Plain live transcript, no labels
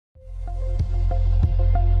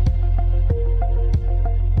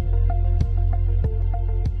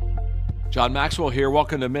John Maxwell here.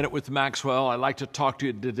 Welcome to Minute with Maxwell. I'd like to talk to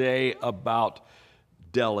you today about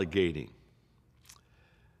delegating.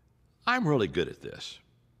 I'm really good at this,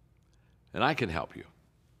 and I can help you.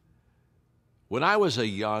 When I was a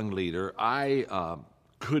young leader, I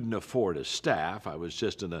couldn't afford a staff. I was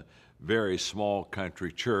just in a very small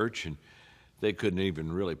country church, and they couldn't even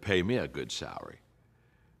really pay me a good salary.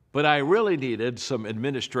 But I really needed some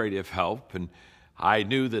administrative help, and I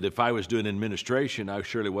knew that if I was doing administration, I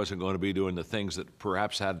surely wasn't going to be doing the things that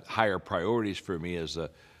perhaps had higher priorities for me as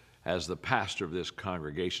the pastor of this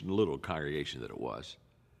congregation, little congregation that it was.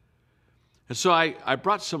 And so I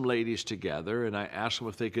brought some ladies together, and I asked them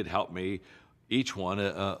if they could help me, each one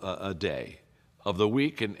a day of the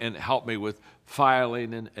week, and help me with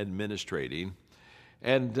filing and administrating.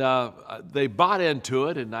 And they bought into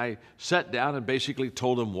it, and I sat down and basically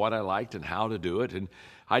told them what I liked and how to do it. And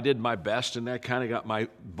I did my best, and I kind of got my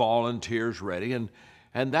volunteers ready. And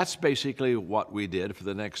that's basically what we did for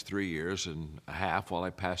the next 3 years and a half while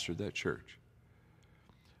I pastored that church.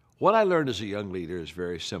 What I learned as a young leader is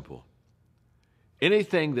very simple.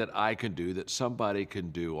 Anything that I can do that somebody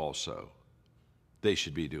can do also, they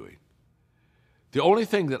should be doing. The only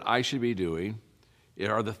thing that I should be doing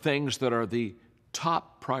are the things that are the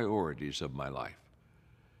top priorities of my life.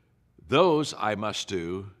 Those I must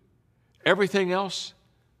do. Everything else,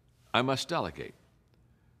 I must delegate.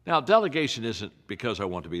 Now, delegation isn't because I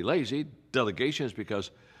want to be lazy. Delegation is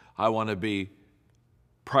because I want to be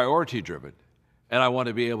priority-driven, and I want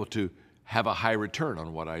to be able to have a high return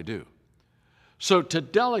on what I do. So to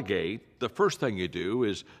delegate, the first thing you do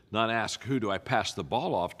is not ask, who do I pass the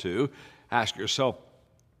ball off to? Ask yourself,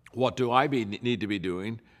 what do I need to be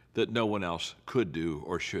doing that no one else could do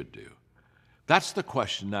or should do? That's the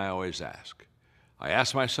question I always ask. I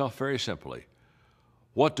ask myself very simply,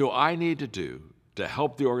 what do I need to do to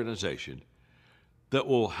help the organization that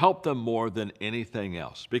will help them more than anything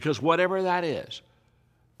else? Because whatever that is,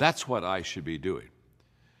 that's what I should be doing.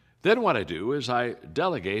 Then what I do is I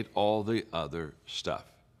delegate all the other stuff.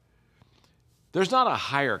 There's not a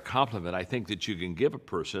higher compliment I think that you can give a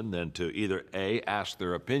person than to either A, ask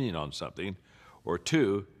their opinion on something, or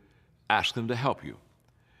two, ask them to help you.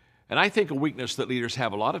 And I think a weakness that leaders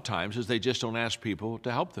have a lot of times is they just don't ask people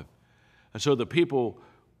to help them. And so the people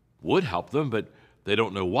would help them, but they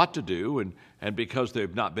don't know what to do, and because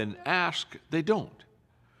they've not been asked, they don't.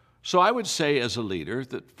 So I would say as a leader,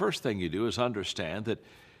 the first thing you do is understand that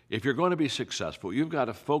if you're going to be successful, you've got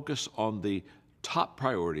to focus on the top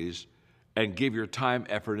priorities and give your time,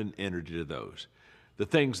 effort, and energy to those. The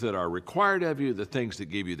things that are required of you, the things that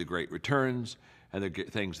give you the great returns, and the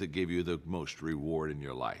things that give you the most reward in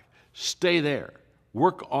your life. Stay there.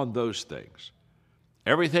 Work on those things.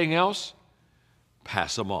 Everything else,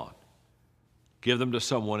 pass them on. Give them to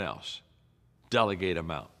someone else. Delegate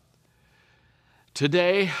them out.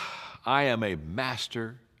 Today, I am a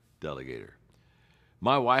master delegator.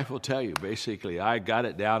 My wife will tell you, basically, I got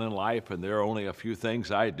it down in life, and there are only a few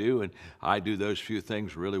things I do, and I do those few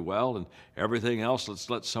things really well, and everything else, let's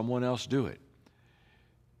let someone else do it.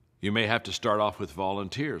 You may have to start off with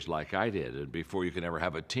volunteers like I did, and before you can ever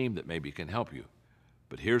have a team that maybe can help you.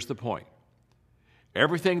 But here's the point.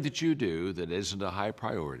 Everything that you do that isn't a high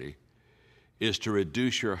priority is to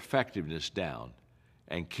reduce your effectiveness down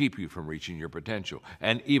and keep you from reaching your potential.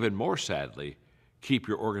 And even more sadly, keep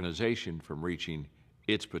your organization from reaching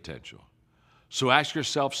its potential. So ask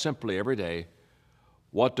yourself simply every day,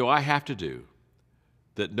 what do I have to do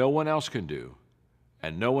that no one else can do,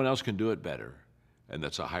 and no one else can do it better, and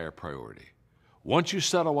that's a higher priority? Once you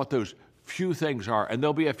settle what those few things are, and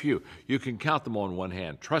there'll be a few, you can count them on one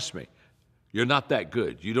hand. Trust me, you're not that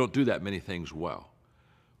good. You don't do that many things well.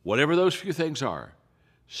 Whatever those few things are,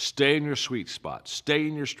 stay in your sweet spot. Stay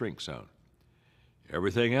in your strength zone.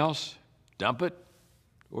 Everything else, dump it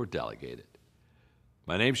or delegate it.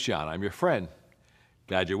 My name's John. I'm your friend.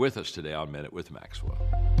 Glad you're with us today on Minute with Maxwell.